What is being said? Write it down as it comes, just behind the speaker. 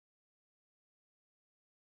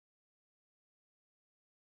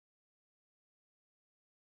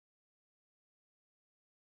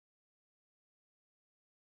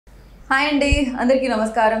Hi అండి, అందరికీ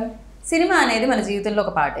నమస్కారం. సినిమా అనేది మన జీవితంలో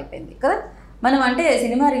ఒక పార్ట్ అయిపోయింది కదా. మనం అంటే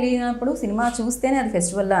సినిమా రిలీజ్ అయినప్పుడు సినిమా చూస్తేనే అది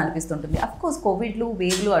ఫెస్టివల్లా అనిపిస్తుంటుంది. అఫ్కోర్స్ కోవిడ్లు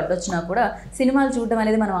వేవ్లు అడ్డొచ్చినా కూడా సినిమాలు చూడడం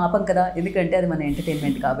అనేది మనం ఆపం కదా, ఎందుకంటే అది మన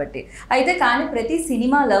ఎంటర్టైన్మెంట్ కాబట్టి. అయితే కానీ ప్రతి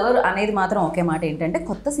సినిమా లవర్ అనేది మాత్రం ఒకే మాట ఏంటంటే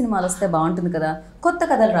కొత్త సినిమాలు వస్తే బాగుంటుంది కదా, కొత్త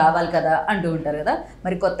కథలు రావాలి కదా అంటూ ఉంటారు కదా.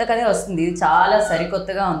 మరి కొత్త కథే వస్తుంది, చాలా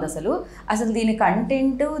సరికొత్తగా ఉంది. అసలు దీని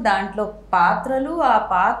కంటెంట్, దాంట్లో పాత్రలు, ఆ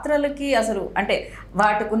పాత్రలకి అసలు అంటే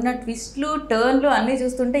వాటికున్న ట్విస్ట్లు టర్న్లు అన్నీ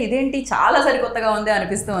చూస్తుంటే ఇదేంటి చాలా సరికొత్తగా ఉంది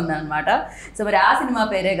అనిపిస్తూ ఉంది అనమాట. సో మరి ఆ సినిమా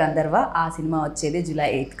పేరే గంధర్వ. ఆ సినిమా వచ్చేది July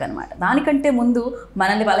 8th అనమాట. దానికంటే ముందు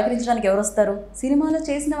మనల్ని పలకరించడానికి ఎవరు వస్తారు? సినిమాలో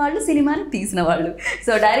చేసిన వాళ్ళు, సినిమాని తీసిన వాళ్ళు.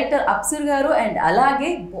 సో డైరెక్టర్ అప్సర్ గారు అండ్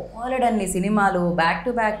అలాగే బోలెడన్ని సినిమాలు బ్యాక్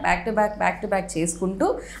టు బ్యాక్ చేసుకుంటూ,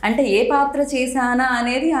 అంటే ఏ పాత్ర చేశానా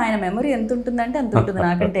అనేది ఆయన మెమరీ ఎంత ఉంటుందంటే అంత ఉంటుంది,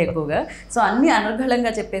 నాకంటే ఎక్కువగా. సో అన్ని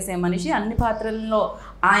అనర్గళంగా చెప్పేసే మనిషి, అన్ని పాత్రల్లో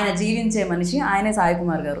ఆయన జీవించే మనిషి, ఆయనే సాయి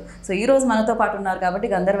కుమార్ గారు. సో ఈ రోజు మనతో పాటు ఉన్నారు కాబట్టి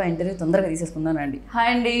గంధర్వ ఇంటర్వ్యూ తొందరగా తీసేసుకుందాం రండి. హాయ్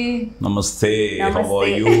అండి. నమస్తే.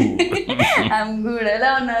 I'm good. ఎలా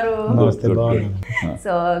ఉన్నారు?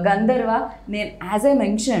 సో గంధర్వ, నేను యాజ్ ఐ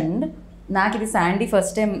మెన్షన్డ్, నాకు ఇది Sandy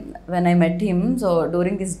first time when I met him. So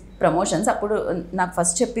during this promotions అప్పుడు నాకు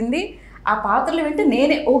ఫస్ట్ చెప్పింది ఆ పాత్రలు వింటే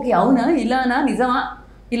నేనే ఓకే అవునా, ఇలానా, నిజమా,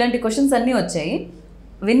 ఇలాంటి క్వశ్చన్స్ అన్నీ వచ్చాయి.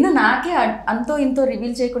 విన్న నాకే అంతో ఇంతో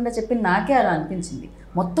రివీల్ చేయకుండా చెప్పిన నాకే అలా అనిపించింది.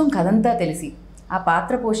 మొత్తం కథంతా తెలిసి ఆ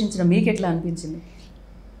పాత్ర పోషించిన మీకు ఎట్లా అనిపించింది?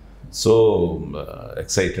 సో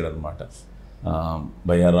ఎక్సైటెడ్ అనమాట.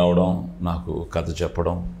 భయ్యా రావడం, నాకు కథ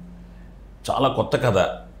చెప్పడం, చాలా కొత్త కథ.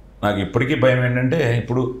 నాకు ఇప్పటికీ భయం ఏంటంటే,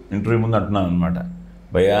 ఇప్పుడు ఇంటర్వ్యూ ముందు అంటున్నాను అనమాట,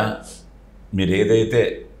 భయ్యా మీరు ఏదైతే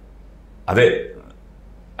అదే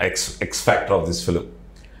X factor of this film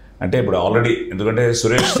అంటే, ఇప్పుడు ఆల్రెడీ ఎందుకంటే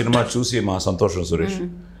సురేష్ సినిమా చూసి మా సంతోషం. సురేష్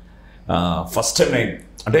ఫస్ట్ టైం నేను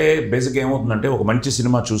అంటే బేసిక్గా ఏమవుతుందంటే, ఒక మంచి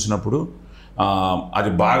సినిమా చూసినప్పుడు అది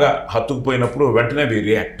బాగా హత్తుకుపోయినప్పుడు వెంటనే వి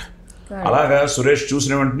రియాక్ట్. అలాగా సురేష్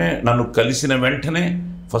చూసిన వెంటనే, నన్ను కలిసిన వెంటనే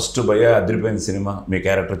ఫస్ట్ భయ్యా అదిరిపోయిన సినిమా, మీ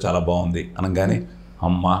క్యారెక్టర్ చాలా బాగుంది అనగానే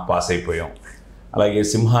అమ్మ పాస్ అయిపోయాం. అలాగే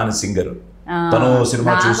సింహ అని సింగర్, తను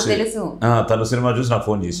సినిమా చూసి నాకు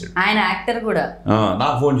ఫోన్ చేశాడు. ఆయన యాక్టర్ కూడా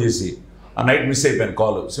నాకు ఫోన్ చేసి, ఆ నైట్ మిస్ అయిపోయాను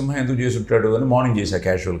కాల్, సింహ ఎందుకు చేసి ఉంటాడు అని మార్నింగ్ చేశా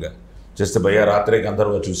క్యాజువల్గా. చేస్తే భయ్యా రాత్రే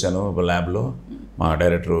గంధర్వ చూశాను ల్యాబ్లో, మా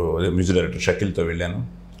డైరెక్టర్ మ్యూజిక్ డైరెక్టర్ షకీల్తో వెళ్ళాను.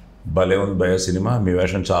 భలే ఉంది భయ్యా సినిమా, మీ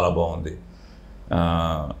వేషం చాలా బాగుంది,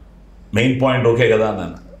 మెయిన్ పాయింట్ ఓకే కదా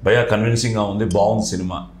అన్నాను. భయ్యా కన్విన్సింగ్గా ఉంది, బాగుంది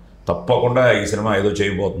సినిమా, తప్పకుండా ఈ సినిమా ఏదో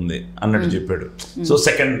చేయబోతుంది అన్నట్టు చెప్పాడు. So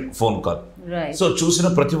second phone call. So చూసిన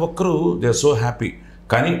ప్రతి ఒక్కరూ దే ఆర్ సో హ్యాపీ.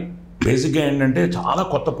 కానీ బేసిక్గా ఏంటంటే చాలా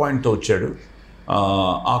కొత్త పాయింట్తో వచ్చాడు.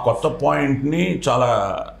 ఆ కొత్త పాయింట్ని చాలా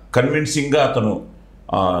కన్విన్సింగ్గా అతను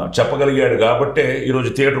చెప్పగలిగాడు కాబట్టే ఈరోజు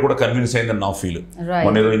థియేటర్ కూడా కన్విన్స్ అయిందని నా ఫీల్.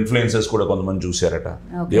 మన ఏదో ఇన్ఫ్లుయెన్సర్స్ కూడా కొంతమంది చూశారట,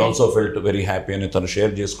 they also felt very happy అని తను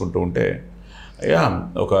షేర్ చేసుకుంటూ ఉంటే, యా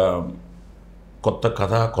ఒక కొత్త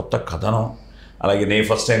కథ, కొత్త కథనం. అలాగే నేను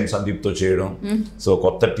ఫస్ట్ టైం సందీప్తో చేయడం, సో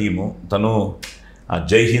కొత్త టీము. తను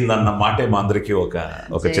జై హింద్ అన్న మాటే మా అందరికీ ఒక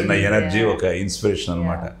చిన్న ఎనర్జీ, ఒక ఇన్స్పిరేషన్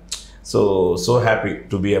అనమాట. So happy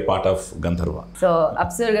to be A part of Gandharva. So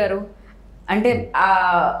అప్సర్ గారు అంటే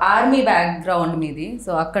ఆర్మీ బ్యాక్గ్రౌండ్ మీది,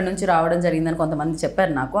 సో అక్కడ నుంచి రావడం జరిగిందని కొంతమంది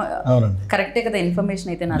చెప్పారు నాకు. కరెక్టే కదా? ఇన్ఫర్మేషన్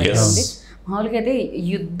అయితే నా దగ్గర ఉంది. మామూలుగా అయితే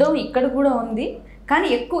యుద్ధం ఇక్కడ కూడా ఉంది, కానీ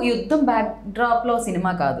ఎక్కువ యుద్ధం బ్యాక్డ్రాప్లో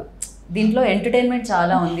సినిమా కాదు, దీంట్లో ఎంటర్టైన్మెంట్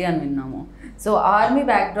చాలా ఉంది అని విన్నాము. సో ఆర్మీ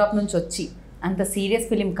బ్యాక్డ్రాప్ నుంచి వచ్చి అంత సీరియస్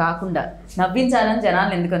ఫిలిం కాకుండా నవ్వించాలని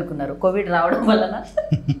జనాలు ఎందుకు అనుకున్నారు? కోవిడ్ రావడం వలన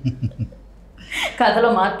కథలో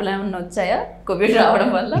మార్పులు ఏమన్నా వచ్చాయా కోవిడ్ రావడం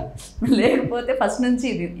వల్ల, లేకపోతే ఫస్ట్ నుంచి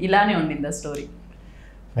ఇది ఇలానే ఉండింది ఆ స్టోరీ?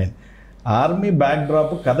 ఆర్మీ బ్యాక్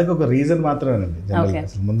డ్రాప్ కథకు ఒక రీజన్ మాత్రమేనండి. జనరల్గా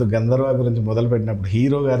అసలు ముందు గంధర్వ గురించి మొదలు పెట్టినప్పుడు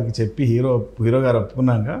హీరో గారికి చెప్పి హీరో గారు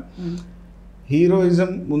ఒప్పుకున్నాక,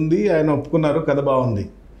 హీరోయిజం ఉంది, ఆయన ఒప్పుకున్నారు, కథ బాగుంది.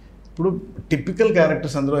 ఇప్పుడు టిపికల్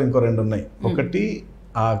క్యారెక్టర్స్ అందులో ఇంకో రెండు ఉన్నాయి. ఒకటి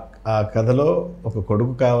ఆ కథలో ఒక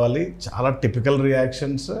కొడుకు కావాలి, చాలా టిపికల్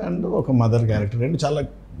రియాక్షన్స్, అండ్ ఒక మదర్ క్యారెక్టర్, రెండు చాలా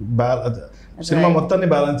సినిమా మొత్తాన్ని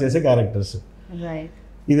బ్యాలెన్స్ చేసే క్యారెక్టర్స్.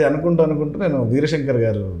 ఇది అనుకుంటూ నేను వీరశంకర్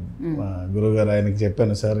గారు, గురువు గారు, ఆయనకి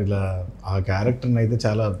చెప్పాను, సార్ ఇలా ఆ క్యారెక్టర్ని అయితే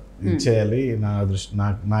చాలా ఇచ్చేయాలి,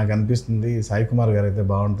 నాకు అనిపిస్తుంది సాయి కుమార్ గారు అయితే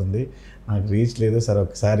బాగుంటుంది, నాకు రీచ్ లేదు సార్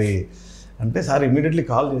ఒకసారి అంటే, సార్ ఇమీడియట్లీ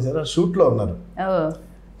కాల్ చేశారు. షూట్లో ఉన్నారు,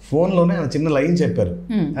 ఫోన్లోనే ఆయన చిన్న లైన్ చెప్పారు,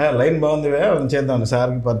 లైన్ బాగుంది చేద్దామని,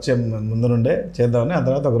 సార్కి పరిచయం ముందు నుండే చేద్దామని. ఆ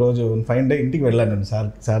తర్వాత ఒకరోజు ఫైన్ డే ఇంటికి వెళ్ళాను నేను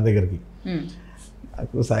సార్ దగ్గరికి.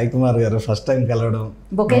 నాకు సాయి కుమార్ గారు ఫస్ట్ టైం కలవడం.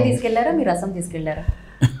 బొకే తీసుకెళ్లారా, మీరు రసం తీసుకెళ్లారా?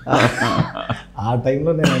 ఆ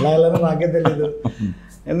టైంలో నేను ఎలా వెళ్ళానో నాకే తెలీదు.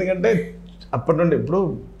 ఎందుకంటే అప్పటి నుండి ఇప్పుడు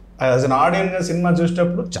యాజ్ అన్ ఆడియన్గా సినిమా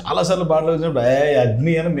చూసేటప్పుడు చాలాసార్లు పాటలు వచ్చినప్పుడు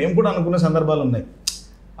అగ్ని అని మేము కూడా అనుకునే సందర్భాలు ఉన్నాయి.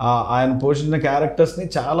 ఆయన పోషించిన క్యారెక్టర్స్ని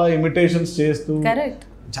చాలా ఇమిటేషన్స్ చేస్తూ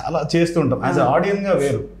చాలా చేస్తుంటాం యాజ్ అ ఆడియన్గా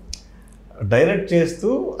వేరు, డైరెక్ట్ చేస్తూ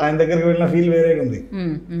ఆయన దగ్గరికి వెళ్ళిన ఫీల్ వేరేగా ఉంది.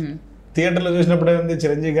 థియేటర్లో చూసినప్పుడు ఏముంది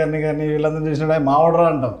చిరంజీవి గారిని కానీ వీళ్ళందరూ చూసినప్పుడు ఆయన మావడరా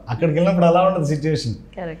అంటాం, అక్కడికి వెళ్ళినప్పుడు అలా ఉంటుంది సిచ్యువేషన్.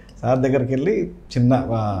 సార్ దగ్గరికి వెళ్ళి చిన్న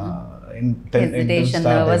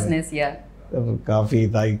కాఫీ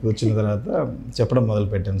తాగి కూర్చున్న తర్వాత చెప్పడం మొదలు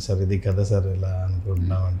పెట్టాను, సార్ ఇది కదా సార్ ఇలా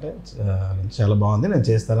అనుకుంటున్నామంటే చాలా బాగుంది నేను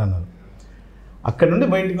చేస్తానన్నారు. అక్కడ నుండి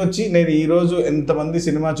బయటకు వచ్చి నేను ఈరోజు ఎంతమంది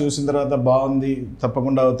సినిమా చూసిన తర్వాత బాగుంది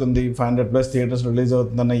తప్పకుండా అవుతుంది 500+ థియేటర్స్ రిలీజ్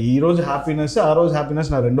అవుతుందన్న ఈరోజు హ్యాపీనెస్ ఆ రోజు హ్యాపీనెస్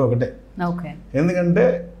నా రెండు ఒకటే. ఎందుకంటే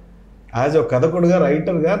యాజ్ ఒక కథకుడుగా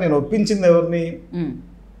రైటర్గా నేను ఒప్పించింది ఎవరిని,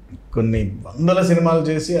 కొన్ని వందల సినిమాలు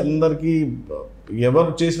చేసి అందరికీ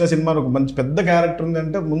ఎవరు చేసిన సినిమా ఒక మంచి పెద్ద క్యారెక్టర్ ఉంది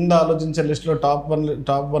అంటే ముందు ఆలోచించే లిస్ట్లో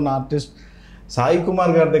top one artist Sai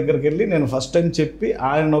Kumar గారి దగ్గరికి వెళ్ళి నేను ఫస్ట్ టైం చెప్పి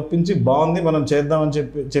ఆయన ఒప్పించి బాగుంది మనం చేద్దామని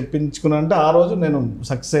చెప్పించుకున్నా అంటే ఆ రోజు నేను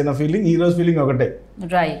సక్సెస్ అయిన ఫీలింగ్ ఈ రోజు ఫీలింగ్ ఒకటే.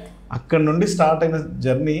 అక్కడ నుండి స్టార్ట్ అయిన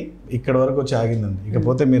జర్నీ ఇక్కడ వరకు వచ్చి ఆగిందండి.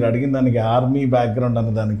 ఇకపోతే మీరు అడిగిన దానికి ఆర్మీ బ్యాక్గ్రౌండ్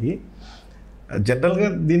అన్న దానికి జనరల్గా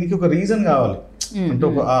దీనికి ఒక రీజన్ కావాలి, అంటే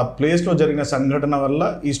ఒక ఆ ప్లేస్లో జరిగిన సంఘటన వల్ల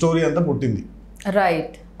ఈ స్టోరీ అంతా పుట్టింది.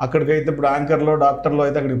 అక్కడికైతే ఇప్పుడు యాంకర్లో డాక్టర్లో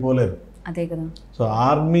అయితే అక్కడికి పోలేరు, అదే కదా. సో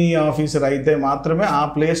ఆర్మీ ఆఫీసర్ అయితే మాత్రమే ఆ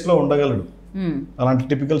ప్లేస్లో ఉండగలడు అలాంటి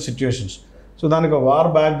టిపికల్ సిచ్యువేషన్స్. సో దానికి ఒక వార్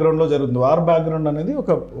బ్యాక్గ్రౌండ్లో జరుగుతుంది. వార్ బ్యాక్గ్రౌండ్ అనేది ఒక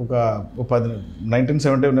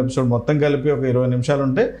 1971 ఎపిసోడ్ మొత్తం కలిపి ఒక 20 నిమిషాలు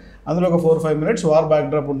ఉంటే అందులో ఒక 4-5 minutes వార్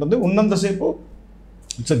బ్యాక్డ్రాప్ ఉంటుంది. ఉన్నంతసేపు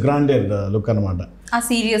ఇట్స్ గ్రాండియర్ లుక్ అనమాట,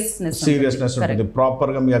 సీరియస్నెస్ ఉంటుంది.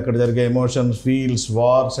 ప్రాపర్గా మీకు అక్కడ జరిగే ఎమోషన్స్ ఫీల్స్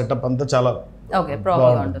వార్ సెటప్ అంతా చాలా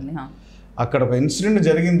బాగుంటుంది. అక్కడ ఒక ఇన్సిడెంట్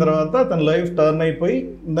జరిగిన తర్వాత తన లైఫ్ టర్న్ అయిపోయి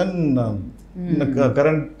దెన్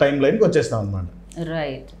కరెంట్ టైం లైన్కి వచ్చేస్తాం అనమాట.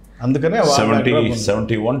 అందుకనే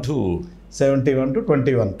 71 to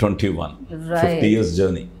 21 50 years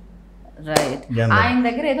journey. ఆయన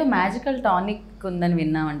దగ్గర ఏదో మ్యాజికల్ టానిక్ ఉందని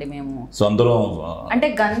విన్నామండి మేము. సో అందరూ అంటే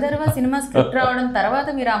గంధర్వ సినిమా స్క్రిప్ట్ రావడం తర్వాత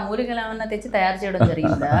మీరు ఆ మూలికలు ఏమన్నా తెచ్చి తయారు చేయడం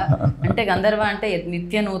జరిగిందా? అంటే గంధర్వ అంటే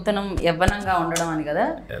నిత్య నూతనం యవ్వనంగా ఉండడం అని కదా.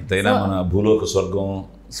 ఎంతైనా మన భూలోక స్వర్గం.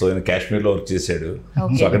 సో ఆయన కాశ్మీర్లో వర్క్ చేశాడు,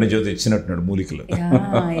 సో అక్కడి నుంచి ఇచ్చినట్టున్నాడు మూలికలు.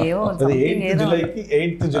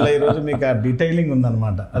 8th జూలై రోజు మీకు ఆ డీటెయిలింగ్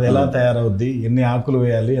ఉందన్నమాట, అది ఎలా తయారవుద్ది, ఎన్ని ఆకులు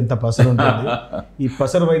వేయాలి, ఎంత పసరు ఉంటుంది, ఈ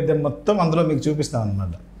పసరు వైద్యం మొత్తం అందులో మీకు చూపిస్తాం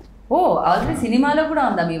అనమాట. ఓ ఆల్రెడీ సినిమాలో కూడా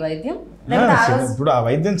ఉందా మీ వైద్యం? ఇప్పుడు ఆ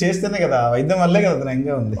వైద్యం చేస్తేనే కదా, ఆ వైద్యం వల్లే కదా తను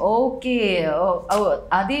ఎంగా ఉంది. ఓకే,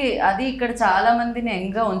 అది ఇక్కడ చాలా మందిని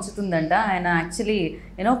ఎంగా ఉంచుతుందంట. ఆయన యాక్చువల్లీ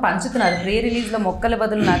పంచుతున్నారు ప్రీ రిలీజ్ లో మొక్కల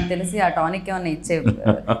బదులు నాకు తెలిసి ఆ టానిక్ ఏమైనా ఇచ్చే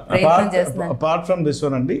ప్రయత్నం చేస్తున్నారు. అపార్ట్ ఫ్రమ్ దిస్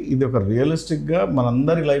వన్ అండి, ఇది ఒక రియలిస్టిక్ గా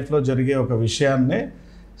మనందరి లైఫ్ లో జరిగే ఒక విషయాన్నే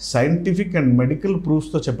సైంటిఫిక్ అండ్ మెడికల్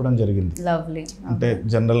ప్రూఫ్స్ తో చెప్పడం జరిగింది. లవ్లీ. అంటే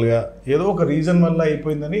జనరల్ గా ఏదో ఒక రీజన్ వల్ల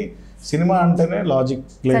అయిపోయిందని సినిమా అంటేనే లాజిక్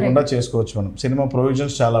లేకుండా చేసుకోవచ్చు మనం. సినిమా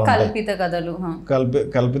ప్రొవిజన్స్ చాలా ఉంటాయి,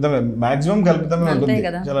 కల్పితమే మాక్సిమం కల్పితమే ఉంటుంది.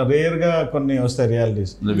 చాలా రేర్ గా కొన్ని వస్తాయి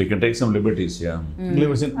రియాలిటీస్, లిబర్టీస్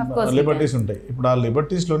ఉంటాయి. ఇప్పుడు ఆ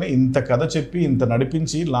లిబర్టీస్ లోనే ఇంత కథ చెప్పి ఇంత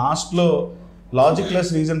నడిపించి లాస్ట్ లో లాజిక్ లెస్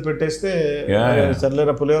రీజన్ పెట్టేస్తే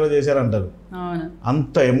సర్లేరా పులిహోర చేశారంటారు.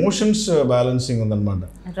 అంత ఎమోషన్స్ బ్యాలెన్సింగ్ ఉందన్నమాట.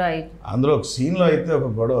 అందులో ఒక సీన్ లో అయితే ఒక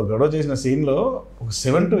గొడవ చేసిన సీన్ లో ఒక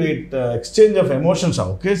 7 to 8 exchange of emotions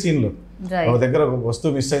okay scene లో. ఒక దగ్గర ఒక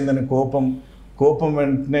వస్తువు మిస్ అయిందని కోపం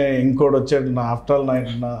వెంటనే ఇంకోటి వచ్చాడు, నా ఆఫ్టర్ ఆల్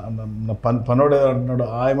నా పనోడు అంటున్నాడు,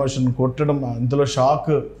 ఆ ఎమోషన్ కొట్టడం, ఇందులో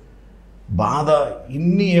షాక్, బాధ,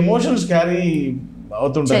 ఇన్ని ఎమోషన్స్ క్యారీ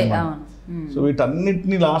అవుతుంటాయి. సో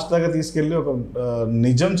వీటన్నిటిని లాస్ట్ దాకా తీసుకెళ్ళి ఒక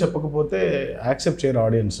నిజం చెప్పకపోతే యాక్సెప్ట్ చేయరు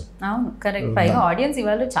ఆడియన్స్. అవును, కరెక్ట్. పైగా ఆడియన్స్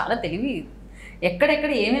ఇవాళ చాలా తెలివి,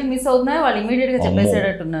 ఎక్కడెక్కడ ఏమేమి మిస్ అవుతున్నాయో వాళ్ళు ఇమీడియట్గా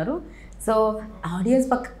చెప్పేసేటట్టున్నారు. సో ఆడియన్స్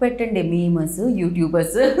పక్కకు పెట్టండి, మీమర్స్,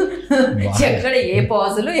 యూట్యూబర్స్, ఎక్కడ ఏ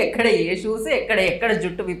పాజులు, ఎక్కడ ఏ షూస్, ఎక్కడ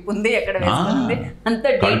జుట్టు విప్పుంది, ఎక్కడ వేస్తుంది, అంత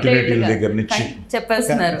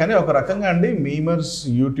చెప్పేస్తున్నారు. కానీ ఒక రకంగా అండి మీమర్స్,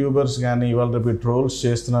 యూట్యూబర్స్ కానీ ఇవాళ రేపు ట్రోల్స్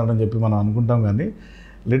చేస్తున్నారని చెప్పి మనం అనుకుంటాం, కానీ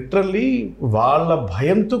లిటరల్లీ వాళ్ళ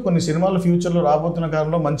భయంతో కొన్ని సినిమాలు ఫ్యూచర్లో రాబోతున్న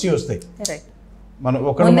కాలంలో మంచివి వస్తాయి. మనం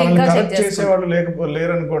ఒకరు మనల్ని కరెక్ట్ చేసేవాళ్ళు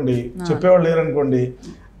లేరనుకోండి, చెప్పేవాళ్ళు లేరనుకోండి,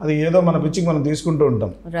 అది ఏదో మన పిచ్చికి మనం తీసుకుంటూ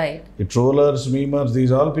ఉంటాం. ఈ trollers, memers,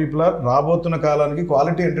 these all people are రాబోతున్న కాలానికి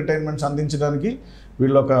క్వాలిటీ ఎంటర్టైన్మెంట్స్ అందించడానికి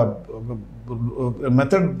వీళ్ళు ఒక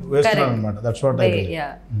మెథడ్ వేస్తున్నారు అనమాట. That's what I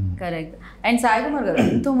correct. And Sai Kumar గారు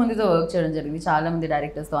ఎంతో మందితో వర్క్ చేయడం జరిగింది, చాలా మంది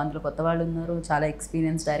డైరెక్టర్స్తో. అందులో కొత్త వాళ్ళు ఉన్నారు, చాలా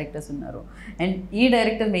ఎక్స్పీరియన్స్ డైరెక్టర్స్ ఉన్నారు. అండ్ ఈ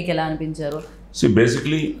డైరెక్టర్ మీకు ఎలా అనిపించారు?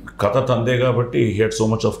 బేసిక్లీ కథ తందే కాబట్టి he had so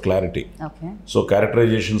much of clarity. So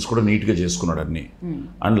characterisations కూడా నీట్గా చేసుకున్నాడు అన్ని.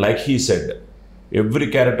 And like he said every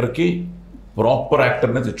క్యారెక్టర్కి ప్రాపర్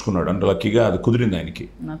యాక్టర్నే తెచ్చుకున్నాడు. అంటే లక్కీగా అది కుదిరింది ఆయనకి.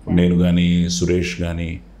 నేను కానీ, సురేష్ కానీ,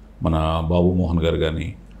 మన బాబు మోహన్ గారు కానీ,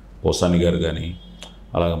 పోసాని గారు కానీ,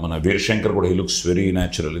 అలాగే మన వీరశంకర్ కూడా he looks very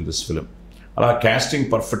natural in this film. అలా క్యాస్టింగ్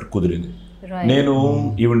పర్ఫెక్ట్ కుదిరింది. నేను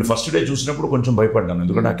ఈవెన్ ఫస్ట్ డే చూసినప్పుడు కొంచెం భయపడ్డాను,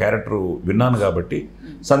 ఎందుకంటే ఆ క్యారెక్టర్ విన్నాను కాబట్టి.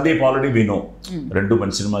 సందీప్ ఆల్రెడీ వినో 2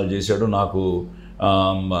 మంచి సినిమాలు చేశాడు. నాకు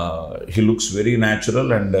he looks very natural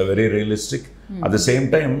and very realistic, at the same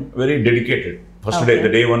time very dedicated. First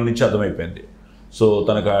day 1 నుంచి అర్థమైపోయింది. సో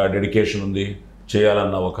తనకు ఆ డెడికేషన్ ఉంది,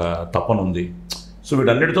 చేయాలన్న ఒక తపన ఉంది. సో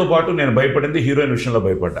వీటన్నిటితో పాటు నేను భయపడింది హీరోయిన్ విషయంలో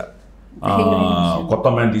భయపడ్డా. కొత్త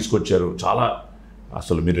అమ్మాయిని తీసుకొచ్చారు, చాలా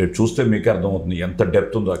అసలు మీరు రేపు చూస్తే మీకే అర్థమవుతుంది ఎంత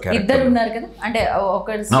డెప్త్ ఉందో ఆ క్యారెక్టర్.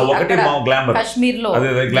 ఒకటి మా గ్లామర్, అదే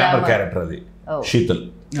గ్లామర్ క్యారెక్టర్, అది Sheetal,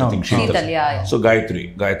 I think Sheetal. So Gayatri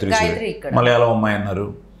Malayalam అమ్మాయి అన్నారు.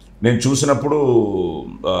 నేను చూసినప్పుడు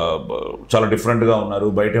చాలా డిఫరెంట్గా ఉన్నారు,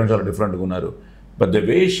 బయట చాలా డిఫరెంట్గా ఉన్నారు. But the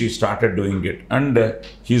way she started doing it and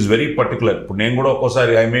he's very particular. ఇప్పుడు నేను కూడా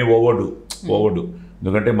ఒక్కోసారి ఐ మే ఓవర్డు,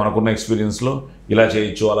 ఎందుకంటే మనకున్న ఎక్స్పీరియన్స్లో ఇలా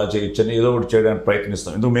చేయొచ్చు అలా చేయొచ్చు అని ఏదో ఒకటి చేయడానికి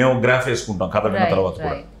ప్రయత్నిస్తాం. ఎందుకు మేము గ్రాఫ్ వేసుకుంటాం కథ విన్న తర్వాత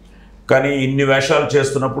కూడా. కానీ ఇన్ని వేషాలు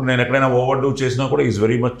చేస్తున్నప్పుడు నేను ఎక్కడైనా ఓవర్డూ చేసినా కూడా is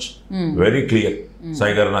very much very clear,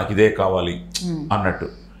 Sai గారు నాకు ఇదే కావాలి అన్నట్టు.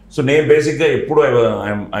 సో నేను బేసిక్గా ఎప్పుడు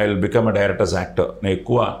I will become a directors actor. నేను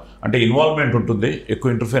ఎక్కువ అంటే ఇన్వాల్వ్మెంట్ ఉంటుంది, ఎక్కువ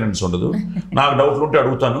ఇంటర్ఫిరెన్స్ ఉండదు. నాకు డౌట్లు ఉంటే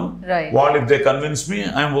అడుగుతాను, వాళ్ళు if they convince me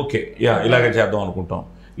I'm okay, yeah ఇలాగే చేద్దాం అనుకుంటాం.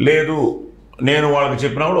 లేదు నేను వాళ్ళకి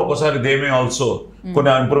చెప్పినా కూడా ఒక్కోసారి దే మే ఆల్సో కొన్ని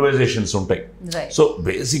ఇంప్రూవైజేషన్స్ ఉంటాయి. సో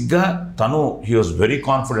బేసిక్గా తను హీ వాజ్ వెరీ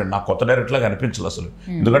కాన్ఫిడెంట్. నాకు కొత్త డైరెక్టర్ లాగా అనిపించలేదు అసలు,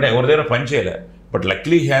 ఎందుకంటే ఎవరి దగ్గర పని చేయలే. But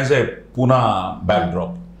లక్లీ has a Poona back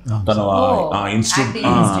drop. తను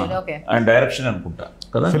ఇన్స్టిట్యూట్ అండ్ డైరెక్షన్ అనుకుంటా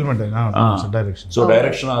కదా, సో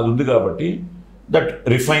డైరెక్షన్ అది ఉంది కాబట్టి that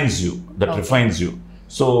refines you.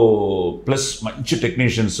 So plus మంచి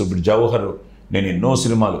టెక్నీషియన్స్. ఇప్పుడు జవహర్, నేను ఎన్నో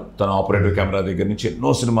సినిమాలు తన ఆపరేటివ్ కెమెరా దగ్గర నుంచి ఎన్నో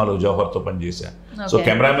సినిమాలు జవహర్తో పనిచేశాను. సో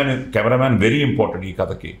కెమెరామ్యాన్ వెరీ ఇంపార్టెంట్ ఈ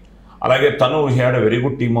కథకి. అలాగే తను had a very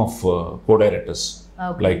good team of co directors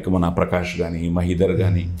like మన ప్రకాష్ కానీ మహీధర్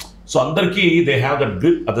కానీ. సో అందరికీ they have that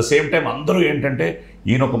grip. At the same time అందరూ ఏంటంటే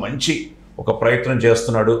ఈయన ఒక మంచి ఒక ప్రయత్నం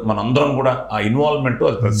చేస్తున్నాడు, మనందరం కూడా ఆ ఇన్వాల్వ్మెంట్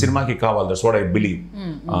అది ప్రతి సినిమాకి కావాలి. That's what I believe.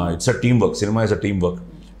 It's a team work, cinema is a team work.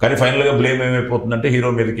 కానీ ఫైనల్గా బ్లేమ్ ఏమైపోతుందంటే హీరో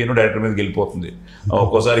మీదకి డైరెక్టర్ మీదకి వెళ్ళిపోతుంది.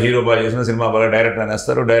 ఒక్కోసారి హీరో బాగా చేసిన సినిమా బాగా డైరెక్టర్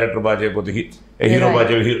అనేస్తారు, డైరెక్టర్ బాగా చేయకపోతే హీరో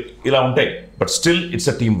బాగా హీరో, ఇలా ఉంటాయి. But still it's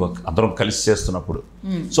a team work, అందరం కలిసి చేస్తున్నప్పుడు.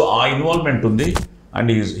 సో ఆ ఇన్వాల్వ్మెంట్ ఉంది. And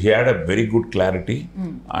he had a very good clarity.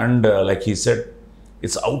 And like he said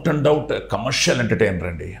it's out and out commercial entertainer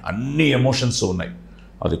అండి. అన్ని ఎమోషన్స్ ఉన్నాయి.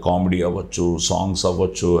 అది కామెడీ అవ్వచ్చు, సాంగ్స్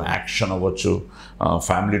అవ్వచ్చు, యాక్షన్ అవ్వచ్చు,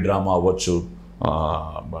 ఫ్యామిలీ డ్రామా అవ్వచ్చు,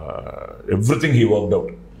 everything he worked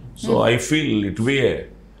out. So I feel it be ఏ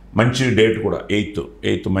మంచి date కూడా,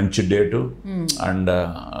 8th మంచి డేటు. అండ్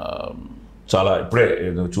చాలా ఇప్పుడే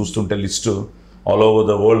చూస్తుంటే list all over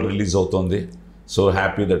the world release అవుతుంది. సో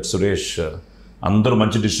హ్యాపీ దట్ సురేష్ అందరూ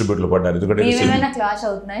మంచి డిస్ట్రిబ్యూటర్లు పడ్డారు. ఎందుకంటే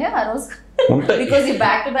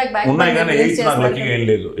ఉన్నాయి కానీ 8th నాకు లక్కీగా ఏం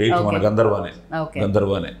లేదు. 8th మన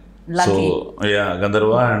గంధర్వానే. So yeah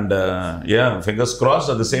Gandharva and yeah fingers cross.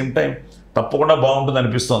 At the same time తప్పకుండా బాగుంటుంది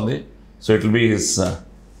అనిపిస్తోంది. So it will be his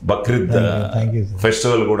Bakrid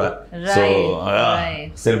festival కూడా. So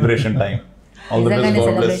celebration time. All the best.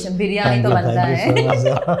 God bless.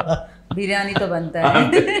 బిర్యానీతో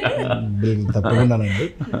తప్పకుండానండి.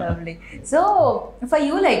 సో ఫర్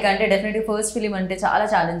యూ లైక్ అంటే డెఫినెట్లీ ఫస్ట్ ఫిలిం అంటే చాలా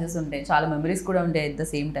challenges ఉంటాయి, చాలా మెమరీస్ కూడా ఉంటాయి at the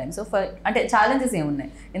same time. So అంటే ఛాలెంజెస్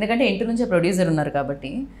ఏమున్నాయి? ఎందుకంటే ఇంటి నుంచే ప్రొడ్యూసర్ ఉన్నారు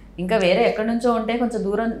కాబట్టి, ఇంకా వేరే ఎక్కడి నుంచో ఉంటే కొంచెం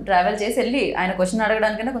దూరం ట్రావెల్ చేసి వెళ్ళి ఆయన క్వశ్చన్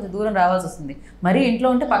అడగడానికైనా కొంచెం దూరం రావాల్సి వస్తుంది. మరీ ఇంట్లో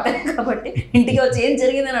ఉంటే పక్కనే కాబట్టి ఇంటికి వచ్చి ఏం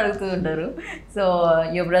జరిగిందని అడుగుతూ ఉంటారు. So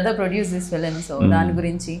your brother produce this film, so దాని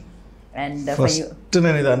గురించి. అండ్ ఫస్ట్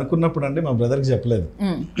నేను ఇది అనుకున్నప్పుడు అంటే మా బ్రదర్కి చెప్పలేదు,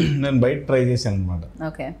 నేను బయట ట్రై చేశాను అనమాట.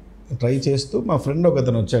 ఓకే, ట్రై చేస్తూ మా ఫ్రెండ్ ఒక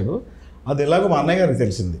అతను వచ్చాడు. అది ఎలాగో మా అన్నయ్య గారికి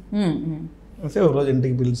తెలిసింది. అయితే ఒక రోజు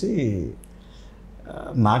ఇంటికి పిలిచి,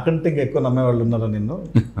 నాకంటే ఇంకా ఎక్కువ నమ్మేవాళ్ళు ఉన్నారా నిన్ను,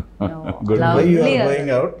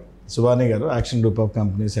 గోయింగ్ అవుట్. సుబానీ గారు action group of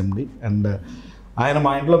companies MD. And ఆయన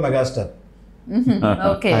మా ఇంట్లో మెగాస్టార్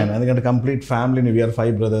ఆయన. ఎందుకంటే కంప్లీట్ ఫ్యామిలీని, వీఆర్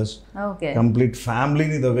 5 brothers, కంప్లీట్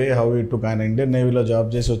ఫ్యామిలీని the way how it took. ఆయన ఇండియన్ నేవీలో జాబ్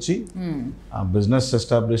చేసి వచ్చి ఆ బిజినెస్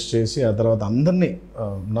ఎస్టాబ్లిష్ చేసి ఆ తర్వాత అందరినీ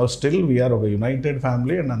నౌ స్టిల్ వీఆర్ ఒక యునైటెడ్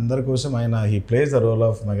ఫ్యామిలీ. అండ్ అందరి కోసం ఆయన he plays the role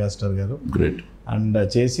of megastar గారు. అండ్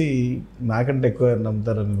చేసి నాకంటే ఎక్కువ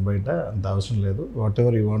నమ్ముతారని బయట అంత అవసరం లేదు, what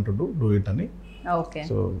ever you want to do it అని.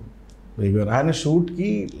 సో ఆయన షూట్ కి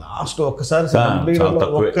లాస్ట్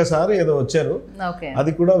ఒక్కసారి ఏదో వచ్చారు,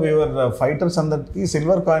 అది కూడా వీవర్ ఫైటర్స్ అందరికి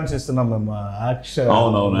సిల్వర్ కాయిన్స్ ఇస్తున్నాం మేము.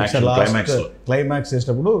 క్లైమాక్స్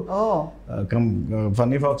చేసినప్పుడు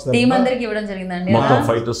ఫన్నీ ఫాక్స్ అందరికి ఇవ్వడం జరిగిందండి.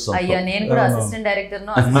 అయ్యా నేను కూడా అసిస్టెంట్ డైరెక్టర్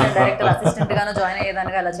అసిస్టెంట్ గాను జాయిన్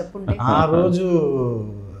అయ్యేదానిగా అలా చెప్పుంటే ఆ రోజు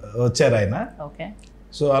వచ్చారు ఆయన.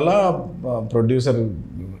 సో అలా ప్రొడ్యూసర్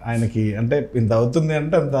ఆయనకి అంటే ఇంత అవుతుంది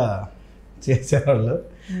అంటే అంత చేసేవాళ్ళు.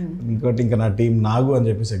 ఇంకోటి ఇంకా నా టీం నాగు అని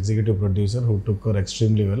చెప్పేసి executive producer who took over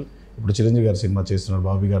extremely well. ఇప్పుడు చిరంజీవి గారు సినిమా చేస్తున్నారు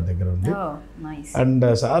బాబీ గారి దగ్గర ఉంది. అండ్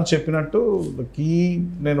సార్ చెప్పినట్టు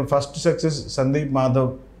నేను first success Sandeep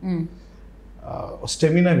Madhav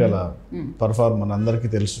stamina గల పర్ఫార్మర్ అందరికీ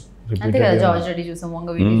తెలుసు,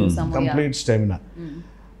 కంప్లీట్ స్టెమినా.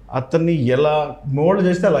 అతన్ని ఎలా మోల్డ్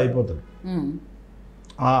చేస్తే అలా అయిపోతాడు,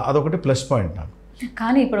 అదొకటి ప్లస్ పాయింట్ నాకు.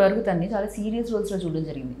 కానీ ఇప్పటి వరకు తన్ని చాలా సీరియస్ రోల్స్ లో చూడడం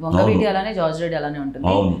జరిగింది. వంగవీటి అలానే, జార్జ్ రెడ్డి అలానే ఉంటుంది.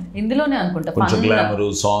 ఇందులోనే అనుకుంటా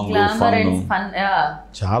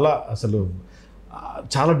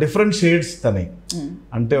చాలా డిఫరెంట్ షేడ్స్ తని.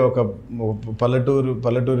 అంటే ఒక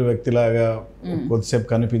పల్లెటూరు వ్యక్తిలాగా కొద్దిసేపు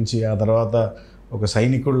కనిపించి ఆ తర్వాత ఒక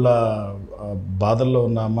సైనికుళ్ళ బాధల్లో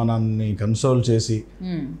ఉన్న అమ్మ నాన్నని కన్సోల్ చేసి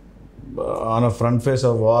ఆన్ ఫ్రంట్ ఫేస్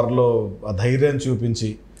ఆఫ్ వార్లో ఆ ధైర్యం చూపించి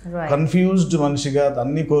కన్ఫ్యూజ్డ్ మనిషిగా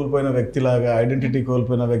అన్ని కోల్పోయిన వ్యక్తిలాగా, ఐడెంటిటీ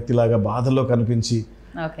కోల్పోయిన వ్యక్తిలాగా బాధలో కనిపించి,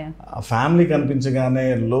 ఫ్యామిలీ కనిపించగానే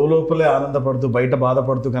లోపలే ఆనందపడుతూ బయట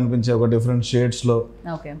బాధపడుతూ కనిపించే ఒక డిఫరెంట్ షేడ్స్లో,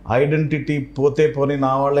 ఐడెంటిటీ పోతే పోనీ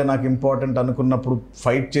నా వాళ్ళే నాకు ఇంపార్టెంట్ అనుకున్నప్పుడు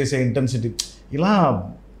ఫైట్ చేసే ఇంటెన్సిటీ, ఇలా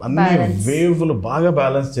అన్ని వేవ్లు బాగా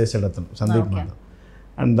బ్యాలెన్స్ చేశాడు అతను సందీప్ మాధవ్.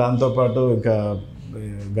 అండ్ దాంతోపాటు ఇంకా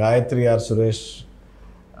గాయత్రి ఆర్ సురేష్,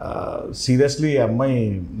 సీరియస్లీ అమ్మాయి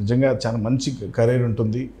నిజంగా చాలా మంచి కెరీర్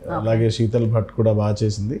ఉంటుంది. అలాగే శీతల్ భట్ కూడా బాగా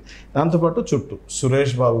చేసింది. దాంతోపాటు చుట్టూ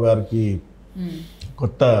సురేష్ బాబు గారికి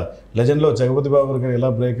కొత్త లెజెండ్లో జగపతి బాబు గారు ఎలా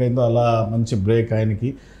బ్రేక్ అయిందో అలా మంచి బ్రేక్ ఆయనకి.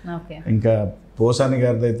 ఇంకా పోసాని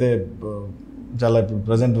గారిది అయితే చాలా ఇప్పుడు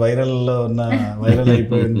ప్రజెంట్ వైరల్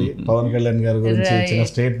అయిపోయింది. పవన్ కళ్యాణ్ గారి గురించి ఇచ్చిన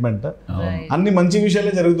స్టేట్మెంట్, అన్ని మంచి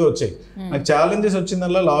విషయాలే జరుగుతూ వచ్చాయి. నాకు ఛాలెంజెస్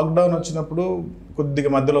వచ్చిందల్లా లాక్డౌన్ వచ్చినప్పుడు కొద్దిగా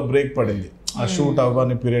మధ్యలో బ్రేక్ పడింది, ఆ షూట్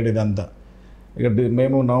అవ్వని పీరియడ్ ఇదంతా. ఇక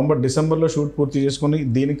మేము November-December షూట్ పూర్తి చేసుకుని,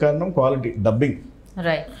 దీనికి కారణం క్వాలిటీ డబ్బింగ్.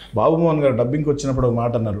 బాబు మోహన్ గారు డబ్బింగ్కి వచ్చినప్పుడు ఒక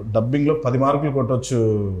మాట అన్నారు, డబ్బింగ్లో 10 మార్కులు కొట్టవచ్చు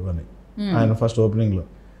అని. ఆయన ఫస్ట్ ఓపెనింగ్లో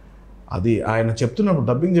అది ఆయన చెప్తున్నప్పుడు,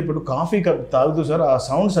 డబ్బింగ్ చెప్పాడు, కాఫీ కప్ తాగుతూ సార్ ఆ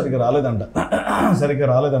సౌండ్ సరిగ్గా రాలేదంట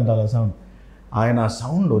అలా సౌండ్. ఆయన ఆ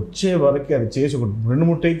సౌండ్ వచ్చే వరకు అది చేసి ఒక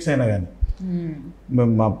 2-3 టేక్స్ అయినా కానీ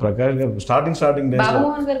మా ప్రకాష్ గారు starting days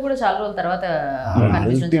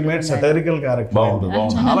ultimate satirical character,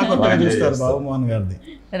 చాలా కొత్తగా చూస్తారు బాబు మోహన్ గారిది.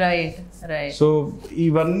 సో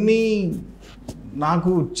ఇవన్నీ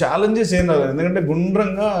నాకు ఛాలెంజెస్ ఏం రాలేదు, ఎందుకంటే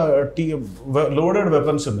గుండ్రంగా లోడెడ్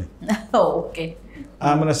వెపన్స్ ఉన్నాయి.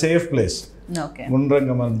 ఆమె సేఫ్ ప్లేస్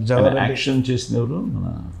గుండ్రంగా. మన యాక్షన్ చేసినವರು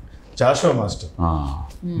జాషువా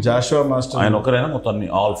మాస్టర్ ఆయన ఒకరైనా మొత్తం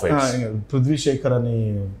all fights. పృథ్వీశేఖర్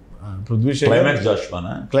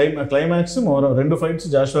climax 2 fights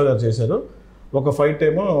Jashuva గారు చేశారు. ఒక ఫైట్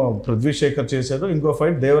ఏమో పృథ్వీశేఖర్ చేశారు, ఇంకో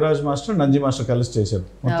ఫైట్ దేవరాజ్ మాస్టర్, నంజి మాస్టర్ కలిసి చేశారు.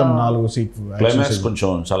 మొత్తం 4 సీక్వెన్స్. క్లైమాక్స్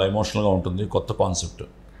కొంచెం చాలా ఎమోషనల్గా ఉంటుంది. కొత్త కాన్సెప్ట్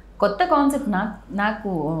నాకు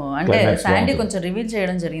అంటే శాండీ కొంచెం రివీల్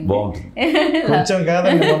చేయడం జరిగింది. కొంచెం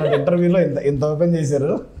కాదండి, ఇంటర్వ్యూలో ఇంత ఓపెన్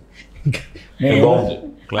చేశారు,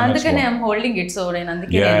 అందుకనే ఐఎమ్ హోల్డింగ్ ఇట్. సో నేను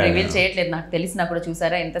అందుకే రివీల్ చేయట్లేదు. నాకు తెలిసినా కూడా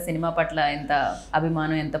చూసారా ఎంత సినిమా పట్ల ఎంత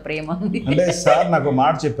అభిమానం, ఎంత ప్రేమ ఉంది. అంటే సార్ నాకు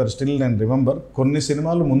మాట చెప్పారు, స్టిల్ నేను రిమెంబర్, కొన్ని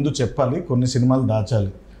సినిమాలు ముందు చెప్పాలి, కొన్ని సినిమాలు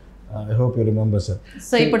దాచాలి. I hope you remember sir.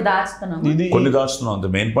 So ఇప్పుడు దాచుతున్నాం,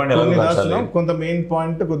 కొంత మెయిన్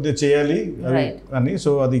పాయింట్ కొద్దిగా చేయాలి అని.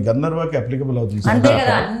 సో అది గంధర్వాకి అప్లికబుల్ అవుతుంది అంతే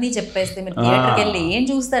కదా. అన్ని చెప్పేస్తే మీరు థియేటర్కి వెళ్ళి ఏం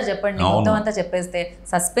చూస్తారు చెప్పండి, మొత్తం అంతా చెప్పేస్తే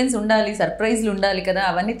సస్పెన్స్ ఉండాలి, సర్ప్రైజ్లు ఉండాలి కదా,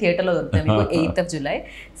 అవన్నీ థియేటర్లో దొరుకుతాయి మీకు 8th July.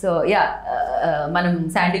 సో యా, మనం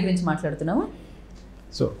శాండీ గురించి మాట్లాడుతున్నాము.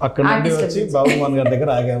 సో అక్కడ నుండి వచ్చి బాబు మోహన్ గారి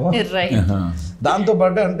దగ్గర ఆగాము.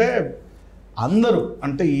 దాంతోపాటు అంటే అందరూ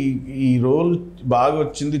అంటే ఈ రోల్ బాగా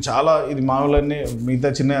వచ్చింది చాలా. ఇది మామూలన్నీ మిగతా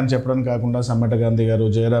చిన్న అని చెప్పడానికి కాకుండా సమ్మట గాంధీ గారు,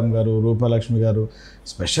 జయరామ్ గారు, రూపలక్ష్మి గారు,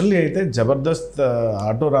 స్పెషల్లీ అయితే జబర్దస్త్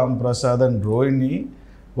ఆటో రామ్ ప్రసాద్ అండ్ రోహిణి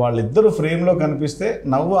వాళ్ళిద్దరూ ఫ్రేమ్లో కనిపిస్తే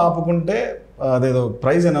నవ్వు ఆపుకుంటే అదేదో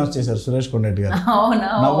ప్రైజ్ అనౌన్స్ చేశారు సురేష్ కొండెట్టి గారు.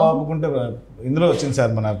 నవ్వు ఆపుకుంటే ఇందులో వచ్చింది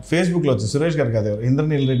సార్, మన ఫేస్బుక్లో వచ్చింది. సురేష్ గారు కాదు,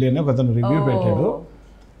 ఇంద్రనీల్ రెడ్డి అని ఒక అతను రివ్యూ పెట్టాడు,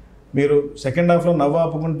 మీరు సెకండ్ హాఫ్లో నవ్వు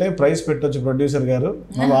ఆపుకుంటే ప్రైజ్ పెట్టొచ్చు ప్రొడ్యూసర్ గారు,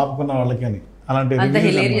 నవ్వు ఆపుకున్న వాళ్ళకి అని. అలాంటి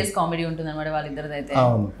హిలేరియస్ కామెడీ ఉంటుంది అన్నమాట వాళ్ళిద్దరిదైతే.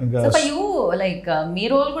 లైక్ మీ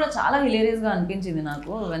రోల్ కూడా చాలా హిలేరియస్ గా అనిపించింది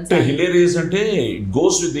నాకు. హిలేరియస్ అంటే it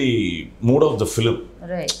goes with the mood of the film.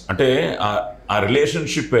 అంటే ఆ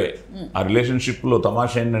రిలేషన్షిప్ లో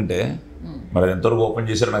తమాషా ఏంటంటే, మరి ఎంతవరకు ఓపెన్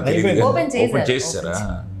చేశారు నాకు తెలియదు, ఓపెన్ చేశారా?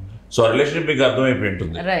 సో ఆ రిలేషన్షిప్ మీకు అర్థమైపోయి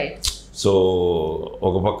ఉంటుంది. సో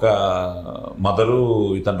ఒక పక్క మదరు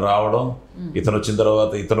ఇతను రావడం, ఇతను వచ్చిన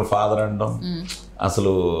తర్వాత ఇతను ఫాదర్ అనడం,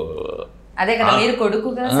 అసలు అదే కదా మీరు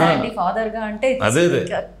కొడుకుగా శాండీ ఫాదర్ గా అంటే అదే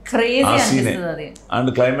క్రేజీ అనిపిస్తుంది అది. అండ్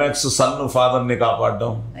క్లైమాక్స్ సన్ ఫాదర్ ని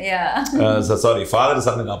కాపాడడం, సారీ ఫాదర్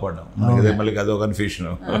సన్ ని కాపాడడం, మళ్ళీ అదో కన్ఫ్యూషన్.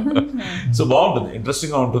 సో బాగుంటుంది,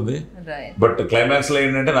 ఇంట్రెస్టింగ్ గా ఉంటుంది. బట్ క్లైమాక్స్ లో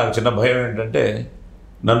ఏంటంటే నాకు చిన్న భయం ఏంటంటే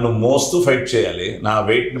నన్ను మోస్తూ ఫైట్ చేయాలి, నా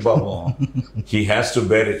వెయిట్ ని పాపం he has to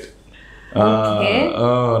bear it.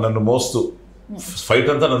 నన్ను మోస్తూ ఫైట్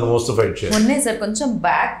అంతా నన్ను మోస్తూ ఫైట్ చేయాలి. సార్ కొంచెం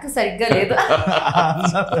బ్యాక్ సరిగ్గా లేదు.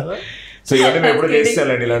 సో ఇవన్నీ మేము ఎప్పుడు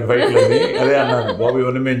చేసేయాలండి ఇలాంటి ఫైట్లన్నీ. అదే అన్నాను బాబు,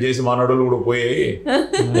 ఇవన్నీ మేము చేసి మా నడువులు కూడా పోయాయి,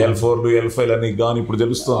 L4లు L5లు అని కానీ ఇప్పుడు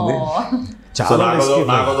తెలుస్తుంది.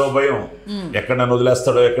 నాకదో భయం, ఎక్కడ నన్ను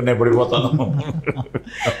వదిలేస్తాడో, ఎక్కడ నేను పడిపోతాను.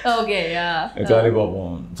 కానీ పాపం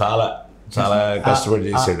చాలా చాలా కష్టపడి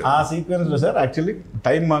చేసాడు ఆ సీక్వెన్స్ లో. సార్ యాక్చువల్లీ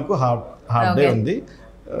టైం మాకు హాఫ్ డే ఉంది,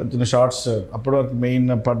 చిన్న షార్ట్స్ అప్పటి వరకు మెయిన్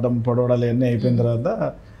పడవడాలు అన్నీ అయిపోయిన తర్వాత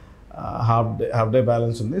హాఫ్ డే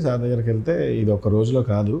బ్యాలెన్స్ ఉంది. సార్ దగ్గరికి వెళ్తే ఇది ఒక రోజులో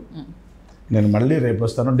కాదు, నేను మళ్ళీ రేపు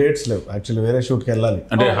వస్తాను, డేట్స్ లేవు, యాక్చువల్లీ వేరే షూట్కి వెళ్ళాలి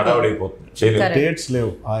అంటే హడావుడి అయిపోతుంది, డేట్స్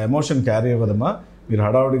లేవు, ఆ ఎమోషన్ క్యారీ అవ్వదమ్మా, మీరు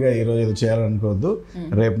హడావుడిగా ఈరోజు ఏదో చేయాలనుకోవద్దు,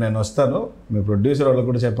 రేపు నేను వస్తాను, మీ ప్రొడ్యూసర్ వాళ్ళకి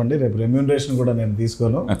కూడా చెప్పండి, రేపు రెమ్యూనరేషన్ కూడా నేను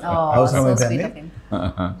తీసుకోను అవసరమైతే అని.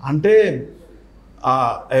 అంటే ఆ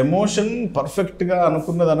ఎమోషన్ పర్ఫెక్ట్గా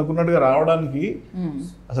అనుకున్నట్టుగా రావడానికి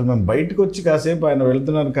అసలు మేము బయటకు వచ్చి కాసేపు ఆయన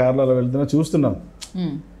వెళ్తున్నారు, కార్లో అలా వెళ్తున్నా చూస్తున్నాం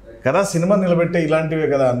కదా, సినిమా నిలబెట్టే ఇలాంటివే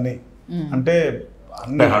కదా అన్ని. అంటే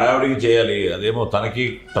హడావుడికి చేయాలి, అదేమో తనకి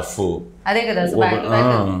టఫ్, అదే కదా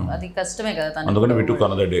అది కష్టమే కదా. అందుకని విటు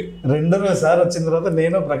కొనదండి. రెండో సార్ వచ్చిన తర్వాత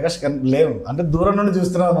నేను ప్రకాష్ లేవు, అంటే దూరం నుండి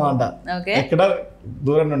చూస్తున్నాం అనమాట, ఎక్కడ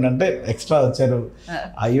దూరం నుండి, అంటే ఎక్స్ట్రా వచ్చారు.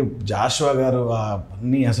 అయ్యో జాషువా గారు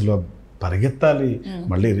అన్నీ అసలు పరిగెత్తాలి,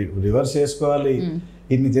 మళ్ళీ రివర్స్ చేసుకోవాలి,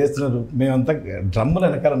 ఇన్ని చేస్తున్నారు. మేమంతా డ్రమ్ములు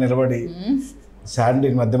వెనకాల నిలబడి శాండీ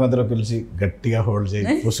మధ్య మధ్యలో పిలిచి గట్టిగా హోల్డ్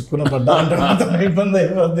చేయి, పుసుక్కున పడ్డా అంటే ఇబ్బంది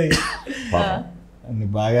అయిపోద్ది.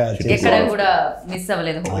 బాగా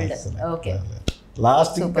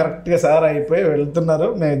లాస్ట్ కరెక్ట్ గా సార్ అయిపోయి వెళ్తున్నారు,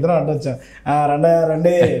 మేము ఇద్దరం అడ్డొచ్చాం,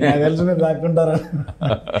 రండి నాకు తెలుసు మీరు రాకుంటారు.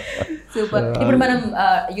 సూపర్. ఇప్పుడు మనం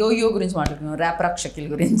యోయో గురించి మాట్లాడుతున్నాం, ర్యాప్ రక్షకుల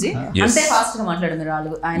గురించి. అంతే ఫాస్ట్ గా మాట్లాడు మీరు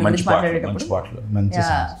ఆయన గురించి మాట్లాడేటప్పుడు.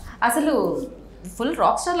 అసలు ఫుల్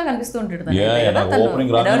రాక్ స్టార్ లా కనిపిస్తూ ఉంటాడు.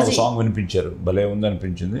 ఓపెనింగ్ రాగానే ఒక సాంగ్ వినిపించారు, భలే ఉంది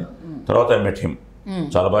అనిపించింది. తర్వాత ఐ మెట్ హిమ్,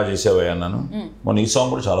 చాలా బాగా చేసేవా అన్నాను. మొన్న ఈ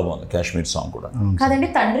సాంగ్ కూడా చాలా బాగుంది, కాశ్మీర్ సాంగ్ కూడా. కాదండి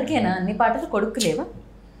తండ్రికేనా అన్ని పాటలు, కొడుకు లేవా?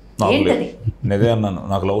 నేనే అన్నాను,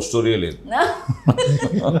 నాకు లవ్ స్టోరీ లేదు.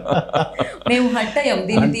 మేము హట్ అయ్యాం,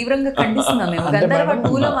 దీన్ని తీవ్రంగా ఖండిస్తున్నాం. మేము గంధర్వ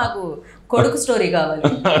 2లో మాకు కొడుకు స్టోరీ కావాలి.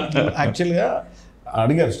 యాక్చువల్గా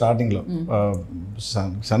అడిగారు స్టార్టింగ్లో,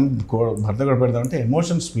 సన్ భర్త కూడా పెడతామంటే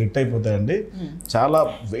ఎమోషన్స్ స్ప్లిట్ అయిపోతాయండి, చాలా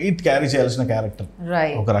వెయిట్ క్యారీ చేయాల్సిన క్యారెక్టర్.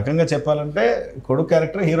 ఒక రకంగా చెప్పాలంటే కొడుకు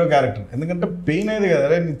క్యారెక్టర్ హీరో క్యారెక్టర్, ఎందుకంటే పెయిన్ అయ్యేది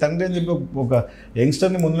కదా, నీ తండ్రి అని చెప్పి ఒక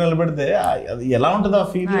యంగ్స్టర్ని ముందు నిలబెడితే అది ఎలా ఉంటుంది ఆ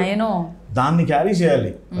ఫీల్, దాన్ని క్యారీ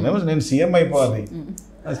చేయాలి. అదేమో నేను సీఎం అయిపోవాలి,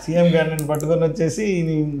 సీఎం గారు నేను పట్టుకొని వచ్చేసి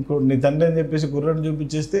నీ తండ్రి అని చెప్పేసి కుర్రని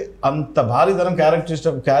చూపించేస్తే అంత భారీతనం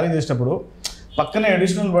క్యారీ చేసేటప్పుడు పక్కనే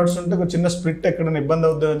అడిషనల్ వర్డ్స్ ఉంటే ఒక చిన్న స్ప్లిట్ ఎక్కడైనా ఇబ్బంది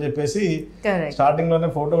అవుతుంది అని చెప్పేసి స్టార్టింగ్ లోనే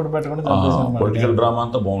ఫోటో కూడా పెట్టకుండా పొలిటికల్ డ్రామా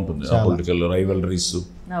అంతా బాగుంటుంది, పొలిటికల్ రైవలరీస్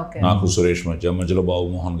నాకు సురేష్ మధ్యలో బాబు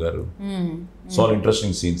మోహన్ గారు, సో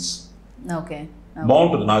ఇంట్రెస్టింగ్ సీన్స్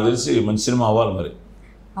బాగుంటుంది. నాకు తెలిసి మంచి సినిమా అవ్వాలి, మరి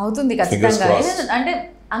అవుతుంది ఖచ్చితంగా. అంటే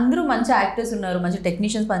అందరూ మంచి యాక్టర్స్ ఉన్నారు, మంచి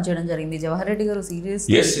టెక్నీషియన్స్ పనిచేయడం జరిగింది. జవహర్ రెడ్డి గారు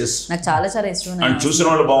సీరియస్ నాకు చాలా చాలా ఇష్టం, అండ్ చూసిన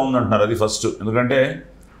వాళ్ళు బాగుంది అంటున్నారు. అది ఫస్ట్, ఎందుకంటే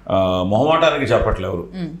మొహమాటానికి చెప్పట్లే ఎవరు.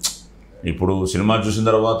 ఇప్పుడు సినిమా చూసిన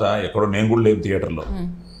తర్వాత ఎక్కడో నేను కూడా లేను థియేటర్లో,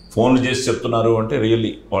 ఫోన్లు చేసి చెప్తున్నారు అంటే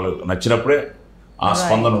రియల్లీ వాళ్ళు నచ్చినప్పుడే ఆ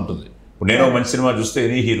స్పందన ఉంటుంది. ఇప్పుడు నేను మంచి సినిమా చూస్తే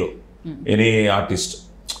ఎనీ హీరో ఎనీ ఆర్టిస్ట్,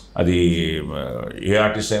 అది ఏ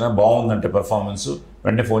ఆర్టిస్ట్ అయినా బాగుందంటే పెర్ఫార్మెన్స్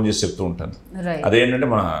వెంటనే ఫోన్ చేసి చెప్తూ ఉంటాను. అదేంటంటే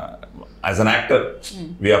మన as an actor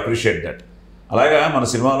we appreciate that. అలాగా మన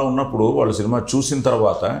సినిమాలో ఉన్నప్పుడు వాళ్ళు సినిమా చూసిన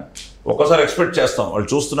తర్వాత ఒక్కసారి ఎక్స్పెక్ట్ చేస్తాం, వాళ్ళు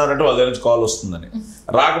చూస్తున్నారంటే వాళ్ళ దగ్గర నుంచి కాల్ వస్తుందని,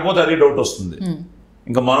 రాకపోతే అది డౌట్ వస్తుంది.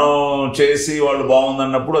 ఇంకా మనం చేసి వాళ్ళు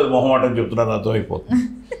బాగుందన్నప్పుడు అది మొహమాటం చెప్తున్నారు అర్థమైపోతుంది.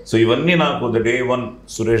 సో ఇవన్నీ నాకు ద డే వన్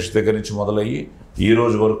సురేష్ దగ్గర నుంచి మొదలయ్యి ఈ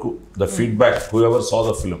రోజు వరకు the feedback who ever saw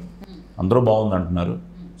the film అందరూ బాగుంది అంటున్నారు.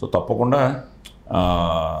 సో తప్పకుండా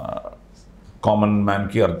కామన్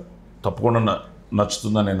మ్యాన్కి తప్పకుండా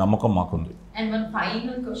నచ్చుతుందనే నమ్మకం మాకుంది. అండ్ మన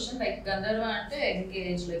ఫైనల్ క్వశ్చన్, లైక్ గంధర్వ అంటే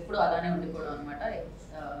ఎంగేజ్ లో ఎప్పుడు అలానే ఉండిపోవడం అనమాట,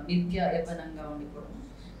 నిత్య యవ్వనంగా ఉండిపోవడం.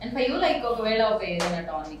 అండ్ ఫర్ యూ లైక్ ఒకవేళ ఒక ఏదైనా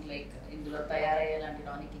టానిక్ లైక్ ఇందులో తయారయ్యేలాంటి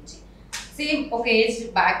టానిక్ ఇచ్చి సేమ్ ఒక ఏజ్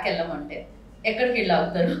బ్యాక్ వెళ్ళమంటే ఎక్కడికి వెళ్ళి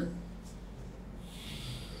అవుతారు?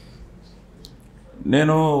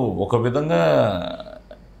 నేను ఒక విధంగా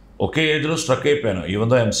ఒకే ఏజ్లో స్ట్రక్ అయిపోయాను, ఈవెన్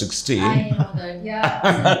దో ఐఎమ్ 60.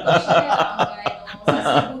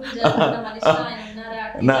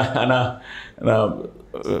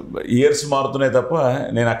 ఇయర్స్ మారుతున్నాయి తప్ప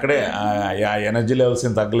నేను అక్కడే ఆ ఎనర్జీ లెవెల్స్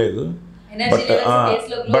ఏం తగ్గలేదు.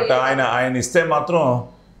 బట్ ఆయన ఇస్తే మాత్రం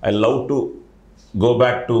I love to go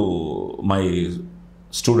back to my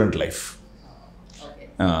student life,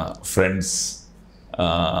 friends,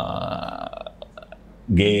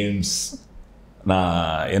 games, నా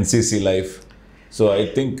NCC life. So I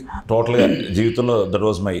think టోటల్గా జీవితంలో that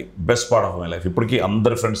was my best part of my life. ఇప్పటికీ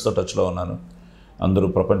అందరి ఫ్రెండ్స్తో టచ్లో ఉన్నాను. అందరూ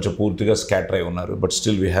ప్రపంచం పూర్తిగా స్కాటర్ అయి ఉన్నారు. But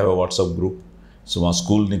still we have a WhatsApp group. So మా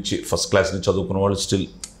స్కూల్ నుంచి ఫస్ట్ క్లాస్ నుంచి చదువుకున్న వాళ్ళు still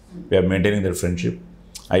we are maintaining there friendship.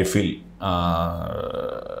 I feel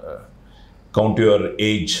count your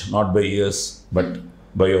age not by years but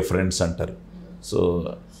by your friends అంటారు. So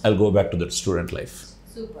I'll go back to that student life.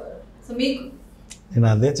 నేను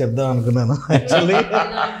అదే చెప్దాం అనుకున్నాను యాక్చువల్లీ.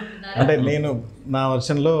 అంటే నేను నా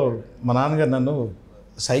వర్షన్లో మా నాన్నగారు నన్ను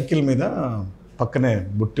సైకిల్ మీద, పక్కనే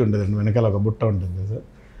బుట్టి ఉండేది, వెనకాల ఒక బుట్ట ఉంటుంది కదా సార్,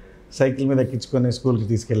 సైకిల్ మీద ఎక్కించుకొని స్కూల్కి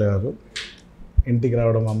తీసుకెళ్ళేవారు. ఇంటికి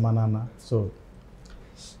రావడం అమ్మ నాన్న. సో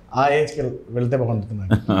ఆ ఏజ్కి వెళ్తే బాగుంటుంది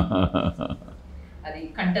నాకు. అది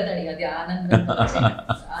కంటతడి, అది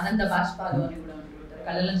ఆనంద బాష్పాలు అని కూడా అంటుంటారు.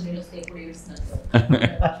 కళ్ళలో నీళ్ళు వస్తే ఎప్పుడు ఏడుస్తున్నారు.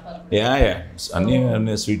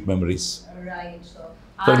 అన్ని స్వీట్ మెమరీస్.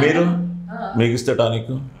 సో మీరు మీకు ఇస్తే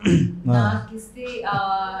టానిక్? నాకు ఇస్తే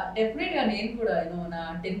డెఫినెట్గా నేను కూడా నా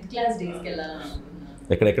 10th క్లాస్ డేస్కి వెళ్ళాలని అనుకుంటున్నాను.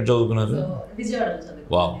 ఎక్కడ చదువుకున్నారు? విజయవాడలో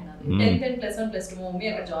చదువుకున్నాను. 10th and +1 +2 మా మమ్మీ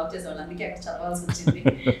అక్కడ జాబ్ చేసేవాళ్ళు, అందుకే అక్కడ చదవాల్సి వచ్చింది.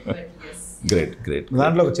 గ్రేట్.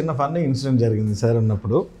 దాంట్లో ఒక చిన్న ఫన్నీ ఇన్సిడెంట్ జరిగింది సార్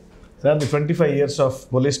ఉన్నప్పుడు. Sir 25 years of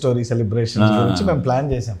police story celebrations గురించి మేము ప్లాన్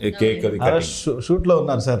చేసాం. షూట్లో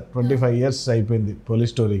ఉన్నారు సార్. 25 years అయిపోయింది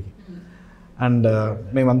పోలీస్ స్టోరీకి. అండ్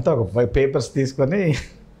మేమంతా ఒక పేపర్స్ తీసుకొని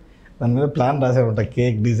దాని మీద ప్లాన్ రాసామంట.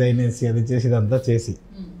 కేక్ డిజైన్ వేసి అది చేసి ఇదంతా చేసి,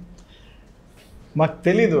 మాకు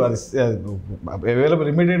తెలీదు అది అవైలబుల్,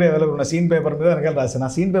 ఇమీడియట్గా అవైలబుల్ ఉన్న సీన్ పేపర్ మీద వెనకాల రాశాను.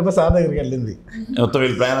 ఆ సీన్ పేపర్ సార్ దగ్గరికి వెళ్ళింది. మొత్తం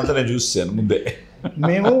వీళ్ళ ప్లాన్ అంతా నేను చూసాను ముందే.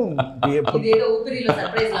 మేము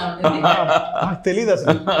మాకు తెలియదు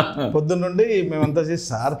అసలు. పొద్దున్న నుండి మేమంతా చేసి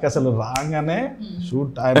సార్కి అసలు రాగానే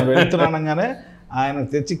షూట్ ఆయన వెళ్తున్నానగానే ఆయన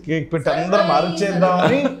తెచ్చి కేక్ పెట్టి అందరం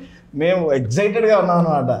అరిచేద్దామని మేము ఎక్సైటెడ్గా ఉన్నాం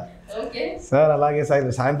అనమాట. సార్ అలాగే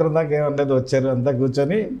సాయంత్రం దాకా ఏమనలేదు, వచ్చారు అంతా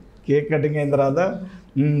కూర్చొని కేక్ కటింగ్ అయిన తర్వాత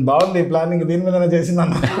బాగుంది ప్లానింగ్, దీని మీదనే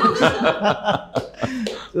చేసిందన్న.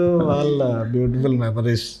 సో వాళ్ళ బ్యూటిఫుల్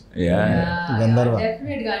మెమరీస్. గంధర్వ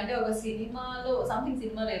డెఫినెట్గా అంటే ఒక సినిమాలో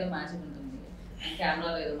సినిమాలో ఏదో మ్యాజిక్ ఉంటుంది,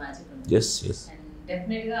 కెమెరాలో ఏదో మ్యాజిక్ ఉంటుంది. అండ్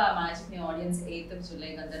డెఫినెట్గా ఆ మ్యాజిక్ని ఆడియన్స్ 8th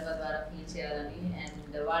జూలై గంధర్వ ద్వారా ఫీల్ చేయాలని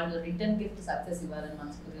అండ్ వాళ్ళు రిటర్న్ గిఫ్ట్ సక్సెస్ ఇవ్వాలని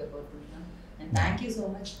మనస్ఫూర్తిగా కోరుకుంటున్నాను. And thank you so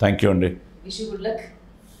much. Thank you అండి. Wish you good luck.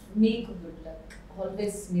 మీకు గుడ్ లక్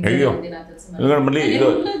ఆల్వేస్. మళ్ళీ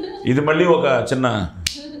ఇది మళ్ళీ ఒక చిన్న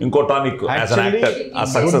ఇంకో టానిక్ యాజ్ అన్ యాక్టర్. ఆ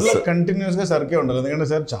సక్సెస్ కంటిన్యూస్గా సరికే ఉండాలి. ఎందుకంటే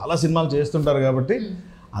సార్ చాలా సినిమాలు చేస్తుంటారు కాబట్టి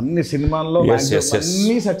అన్ని సినిమాల్లో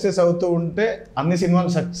అన్ని సక్సెస్ అవుతూ ఉంటే అన్ని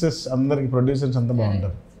సినిమాలు సక్సెస్, అందరికి ప్రొడ్యూసర్స్ అంతా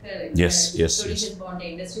బాగుంటారు.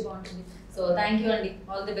 ఇండస్ట్రీ బాగుంటుంది. సో థ్యాంక్ యూ అండి.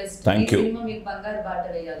 All the best. సినిమా మీకు బంగారు బాట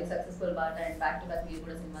వేయాలి, సక్సెస్ఫుల్ బాట, అండ్ బ్యాక్ టు బ్యాక్ మీరు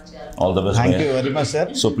కూడా సినిమా చేయాలి. All the best. Thank you very much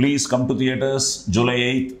sir. So please come to theatres July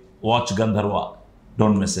 8th. Watch Gandharva.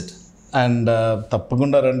 Don't miss it. And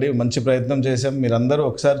తప్పకుండా రండి. మంచి ప్రయత్నం చేసాం. మీరందరూ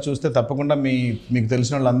ఒకసారి చూస్తే తప్పకుండా మీకు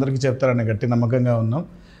తెలిసిన వాళ్ళందరికీ చెప్తారని గట్టి నమ్మకంగా ఉన్నాం.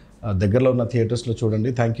 దగ్గరలో ఉన్న థియేటర్స్లో చూడండి.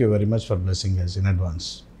 Thank you very much for blessing us in advance.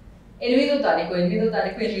 8వ తారీఖు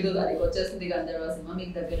వచ్చేసింది గంధర్వ సినిమా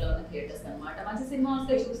మీకు దగ్గరలో ఉన్న థియేటర్స్ అన్నమాట. మంచి సినిమా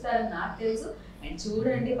వస్తే చూస్తారని నాకు తెలుసు. అండ్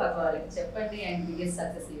చూడండి, పక్క వాళ్ళకి చెప్పండి అండ్ బిగ్గెస్ట్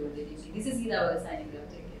సక్సెస్ ఇవ్వండి. This is Gita signing.